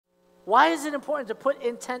Why is it important to put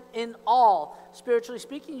intent in all? Spiritually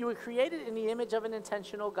speaking, you were created in the image of an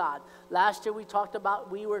intentional God. Last year we talked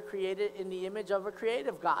about we were created in the image of a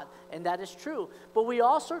creative God, and that is true. But we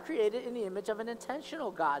also are created in the image of an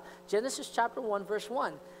intentional God. Genesis chapter 1, verse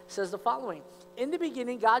 1 says the following. In the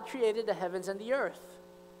beginning, God created the heavens and the earth.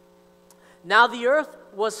 Now the earth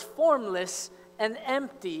was formless and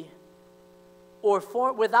empty, or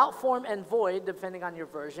without form and void, depending on your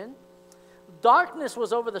version. Darkness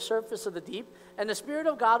was over the surface of the deep, and the Spirit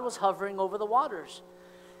of God was hovering over the waters.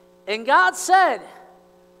 And God said,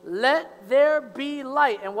 let there be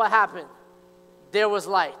light. And what happened? There was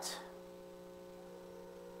light.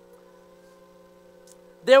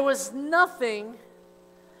 There was nothing,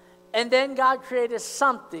 and then God created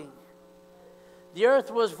something. The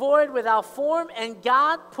earth was void, without form, and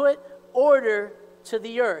God put order to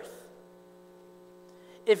the earth.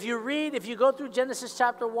 If you go through Genesis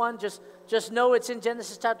chapter 1, just know it's in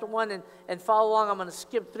Genesis chapter 1 and follow along. I'm going to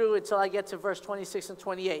skip through until I get to verse 26 and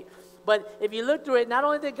 28. But if you look through it, not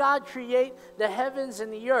only did God create the heavens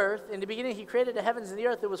and the earth, in the beginning he created the heavens and the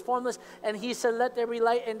earth, it was formless, and he said, let there be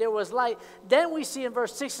light, and there was light. Then we see in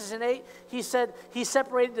verse 6 and 8, he said he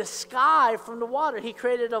separated the sky from the water. He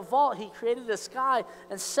created a vault, he created the sky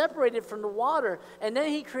and separated it from the water. And then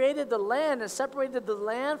he created the land and separated the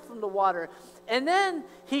land from the water. And then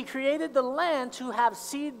he created the land to have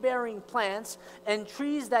seed-bearing plants and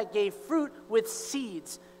trees that gave fruit with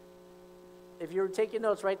seeds. If you're taking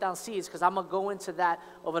notes, write down seeds, because I'm going to go into that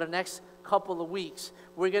over the next couple of weeks.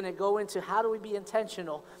 We're going to go into how do we be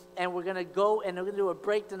intentional, and we're going to go and we're going to do a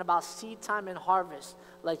breakdown about seed time and harvest,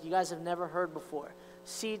 like you guys have never heard before.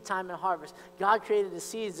 Seed time and harvest. God created the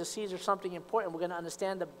seeds. The seeds are something important. We're going to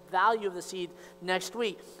understand the value of the seed next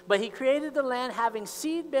week. But he created the land having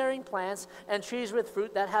seed-bearing plants and trees with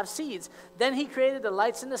fruit that have seeds. Then he created the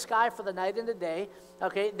lights in the sky for the night and the day.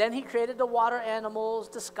 Okay, then he created the water animals,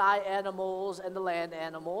 the sky animals, and the land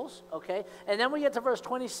animals. Okay, and then we get to verse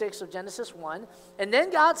 26 of Genesis 1. And then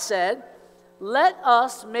God said, let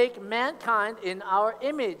us make mankind in our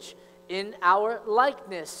image, in our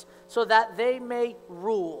likeness, so that they may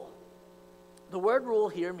rule. The word rule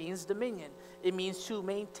here means dominion. It means to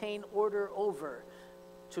maintain order over,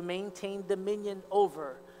 to maintain dominion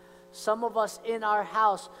over. Some of us in our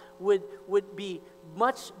house would be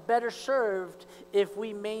much better served if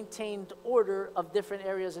we maintained order of different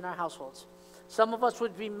areas in our households. Some of us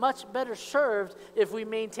would be much better served if we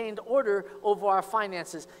maintained order over our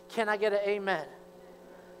finances. Can I get an amen?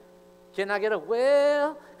 Can I get a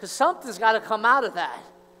well? Because something's got to come out of that.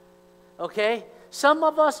 Okay? Some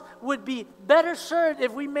of us would be better served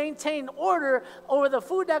if we maintained order over the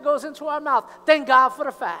food that goes into our mouth. Thank God for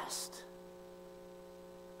the fast.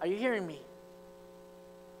 Are you hearing me?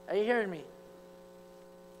 Are you hearing me?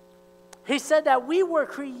 He said that we were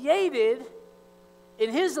created in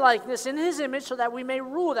his likeness, in his image, so that we may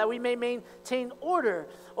rule, that we may maintain order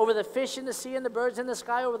over the fish in the sea and the birds in the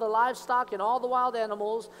sky, over the livestock and all the wild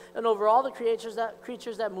animals, and over all the creatures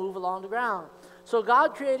that move along the ground. So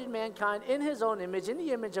God created mankind in his own image. In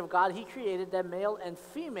the image of God, he created them, male and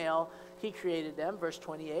female. He created them, verse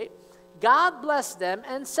 28. God blessed them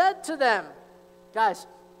and said to them, guys,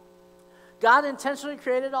 God intentionally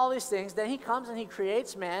created all these things. Then he comes and he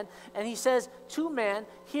creates man, and he says to man,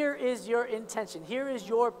 here is your intention. Here is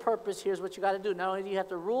your purpose. Here's what you got to do. Not only do you have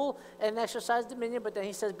to rule and exercise dominion, but then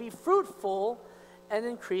he says, be fruitful and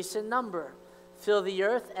increase in number. Fill the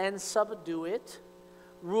earth and subdue it.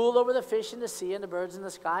 Rule over the fish in the sea and the birds in the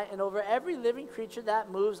sky, and over every living creature that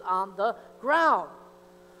moves on the ground.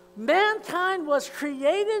 Mankind was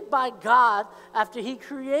created by God after he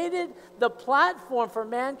created the platform for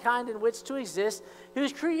mankind in which to exist.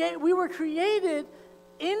 We were created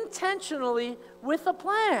intentionally with a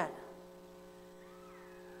plan.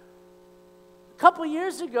 A couple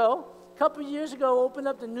years ago, opened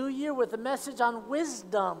up the new year with a message on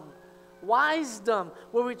wisdom, where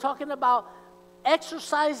we're talking about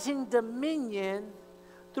exercising dominion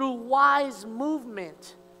through wise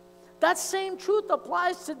movement. That same truth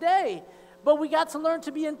applies today, but we got to learn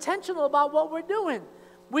to be intentional about what we're doing.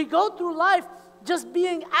 We go through life just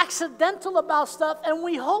being accidental about stuff, and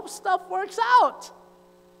we hope stuff works out.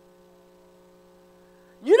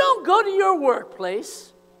 You don't go to your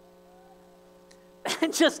workplace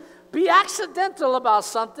and just be accidental about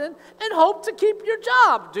something and hope to keep your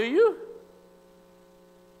job, do you?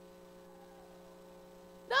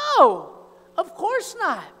 No, of course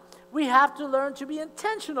not. We have to learn to be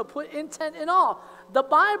intentional, put intent in all. The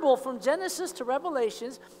Bible, from Genesis to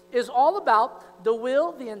Revelations, is all about the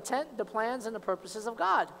will, the intent, the plans, and the purposes of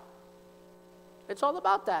God. It's all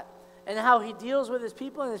about that. And how he deals with his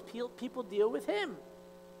people, and his people deal with him.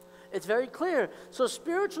 It's very clear. So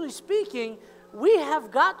spiritually speaking, we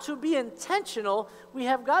have got to be intentional. We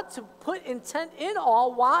have got to put intent in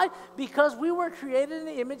all. Why? Because we were created in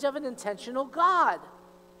the image of an intentional God.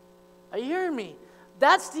 Are you hearing me?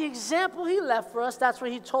 That's the example he left for us. That's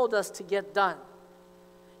what he told us to get done.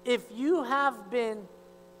 If you have been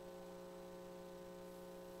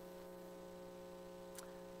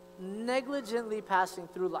negligently passing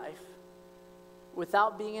through life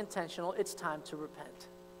without being intentional, it's time to repent.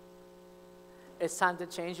 It's time to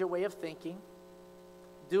change your way of thinking,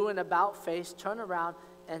 do an about face, turn around,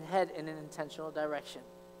 and head in an intentional direction.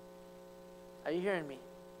 Are you hearing me?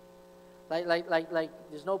 Like,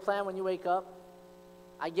 there's no plan when you wake up.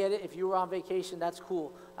 I get it. If you were on vacation, that's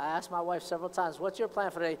cool. I asked my wife several times, what's your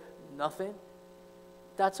plan for today? Nothing.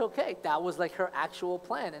 That's okay. That was like her actual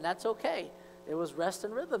plan, and that's okay. It was rest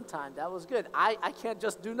and rhythm time. That was good. I can't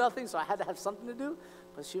just do nothing, so I had to have something to do,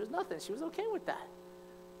 but she was nothing. She was okay with that,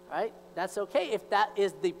 right? That's okay if that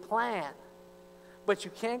is the plan. But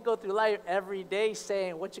you can't go through life every day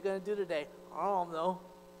saying, what you going to do today? I don't know.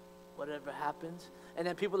 Whatever happens. And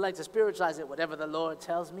then people like to spiritualize it, whatever the Lord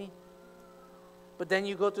tells me. But then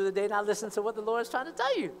you go through the day not listen to what the Lord is trying to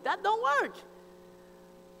tell you. That don't work.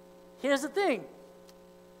 Here's the thing.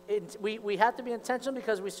 We have to be intentional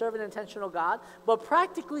because we serve an intentional God. But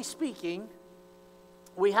practically speaking,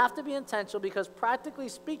 we have to be intentional because practically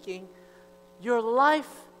speaking, your life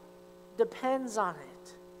depends on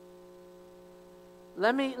it.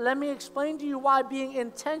 Let me explain to you why being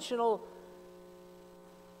intentional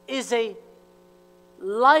is a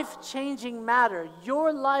life-changing matter.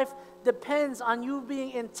 Your life depends on you being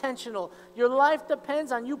intentional. Your life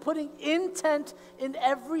depends on you putting intent in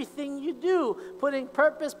everything you do, putting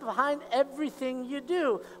purpose behind everything you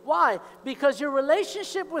do. Why? Because your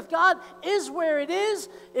relationship with God is where it is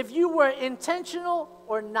if you were intentional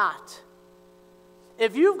or not.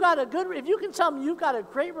 If you can tell me you've got a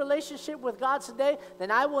great relationship with God today, then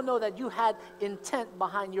I will know that you had intent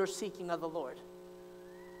behind your seeking of the Lord.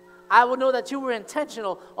 I will know that you were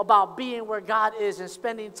intentional about being where God is and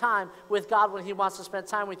spending time with God when he wants to spend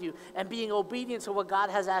time with you and being obedient to what God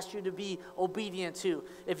has asked you to be obedient to.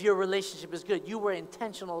 If your relationship is good, you were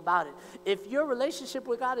intentional about it. If your relationship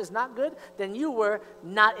with God is not good, then you were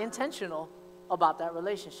not intentional about that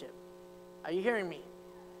relationship. Are you hearing me?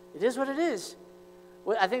 It is what it is.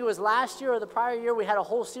 I think it was last year or the prior year we had a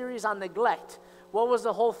whole series on neglect. What was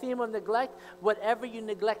the whole theme of neglect? Whatever you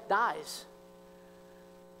neglect dies.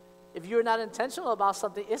 If you're not intentional about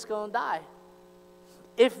something, it's going to die.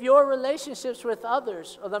 If your relationships with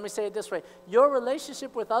others, or let me say it this way, your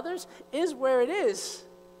relationship with others is where it is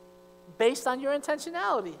based on your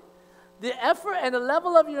intentionality. The effort and the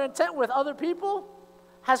level of your intent with other people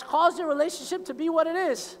has caused your relationship to be what it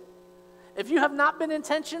is. If you have not been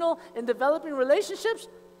intentional in developing relationships,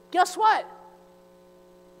 guess what?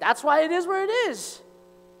 That's why it is where it is.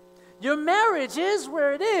 Your marriage is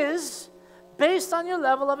where it is based on your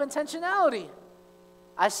level of intentionality.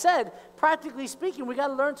 I said, practically speaking, we got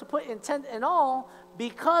to learn to put intent in all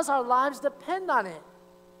because our lives depend on it.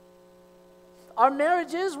 Our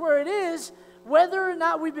marriage is where it is, whether or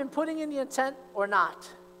not we've been putting in the intent or not.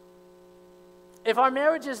 If our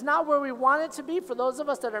marriage is not where we want it to be, for those of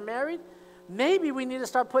us that are married, maybe we need to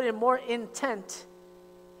start putting more intent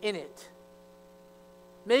in it.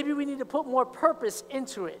 Maybe we need to put more purpose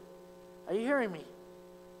into it. Are you hearing me?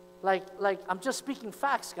 Like I'm just speaking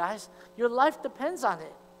facts, guys. Your life depends on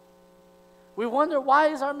it. We wonder, why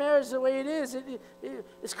is our marriage the way it is?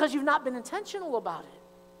 It's because you've not been intentional about it.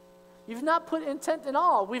 You've not put intent in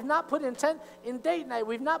all. We've not put intent in date night.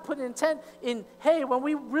 We've not put intent in, hey, when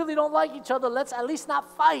we really don't like each other, let's at least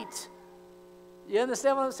not fight. You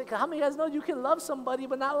understand what I'm saying? How many of you guys know you can love somebody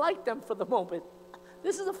but not like them for the moment?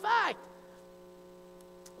 This is a fact.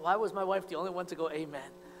 Why was my wife the only one to go amen?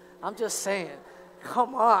 I'm just saying.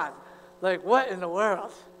 Come on. Like, what in the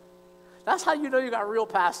world? That's how you know you got real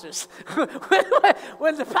pastors.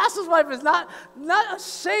 when the pastor's wife is not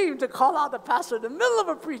ashamed to call out the pastor in the middle of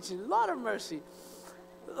a preaching. Lord of mercy.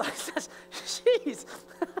 Like, jeez.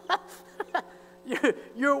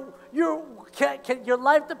 Your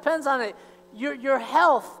life depends on it. Your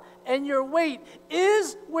health and your weight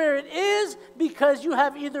is where it is because you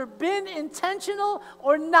have either been intentional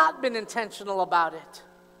or not been intentional about it.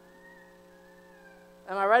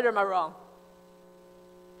 Am I right or am I wrong?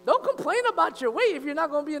 Don't complain about your weight if you're not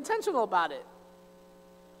going to be intentional about it.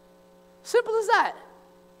 Simple as that.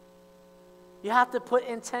 You have to put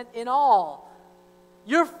intent in all.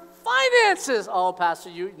 Your finances. Oh, Pastor,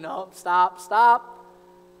 stop.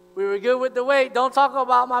 We were good with the weight. Don't talk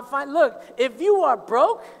about my finances. Look, if you are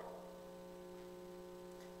broke,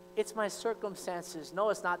 it's my circumstances. No,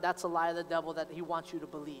 it's not. That's a lie of the devil that he wants you to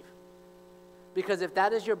believe. Because if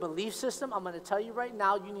that is your belief system, I'm going to tell you right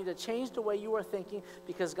now, you need to change the way you are thinking,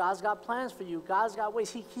 because God's got plans for you. God's got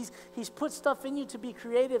ways. He's put stuff in you to be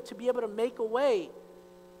creative, to be able to make a way.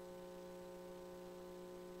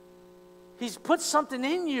 He's put something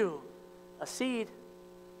in you, a seed.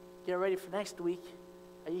 Get ready for next week.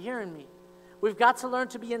 Are you hearing me? We've got to learn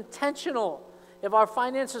to be intentional. If our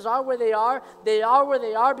finances are where they are where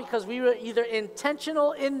they are because we were either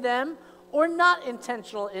intentional in them or not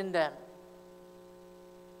intentional in them.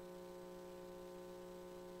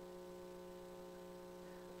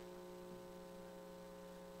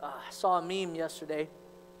 I saw a meme yesterday,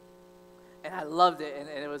 and I loved it, and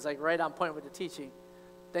it was like right on point with the teaching.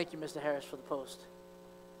 Thank you, Mr. Harris, for the post.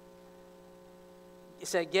 He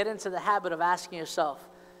said, get into the habit of asking yourself,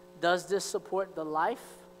 does this support the life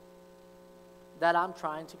that I'm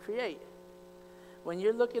trying to create? When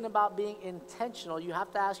you're looking about being intentional, you have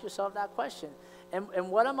to ask yourself that question. And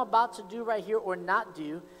what I'm about to do right here or not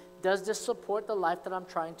do, does this support the life that I'm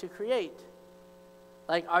trying to create?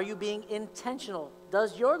 Like, are you being intentional?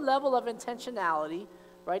 Does your level of intentionality,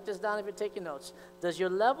 write this down if you're taking notes, does your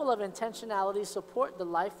level of intentionality support the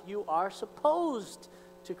life you are supposed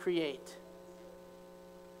to create?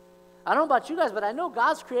 I don't know about you guys, but I know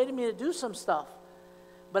God's created me to do some stuff.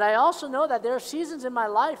 But I also know that there are seasons in my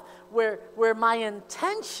life where my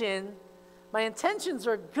intentions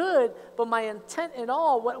are good, but my intent in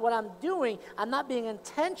all, what I'm doing, I'm not being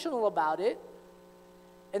intentional about it,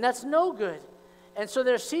 and that's no good. And so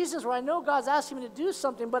there are seasons where I know God's asking me to do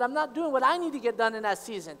something, but I'm not doing what I need to get done in that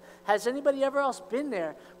season. Has anybody ever else been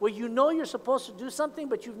there where you know you're supposed to do something,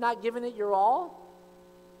 but you've not given it your all?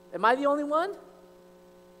 Am I the only one?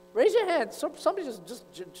 Raise your hand. Somebody just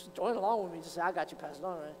join along with me. Just say, I got you, Pastor.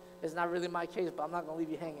 All right. It's not really my case, but I'm not going to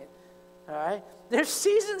leave you hanging. All right? There's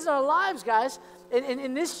seasons in our lives, guys.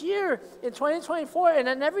 In this year, in 2024, and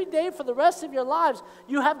then every day for the rest of your lives,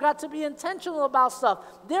 you have got to be intentional about stuff.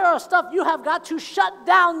 There are stuff you have got to shut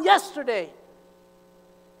down yesterday.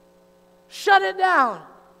 Shut it down.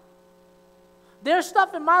 There's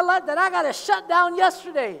stuff in my life that I got to shut down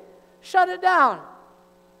yesterday. Shut it down.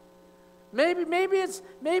 Maybe it's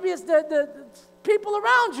the people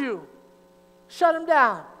around you. Shut them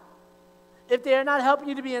down. If they are not helping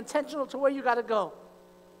you to be intentional to where you got to go.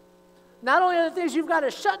 Not only are there things you've got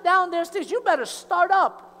to shut down, there's things you better start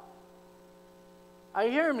up. Are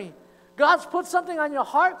you hearing me? God's put something on your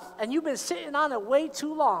heart and you've been sitting on it way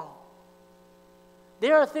too long.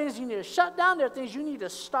 There are things you need to shut down. There are things you need to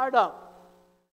start up.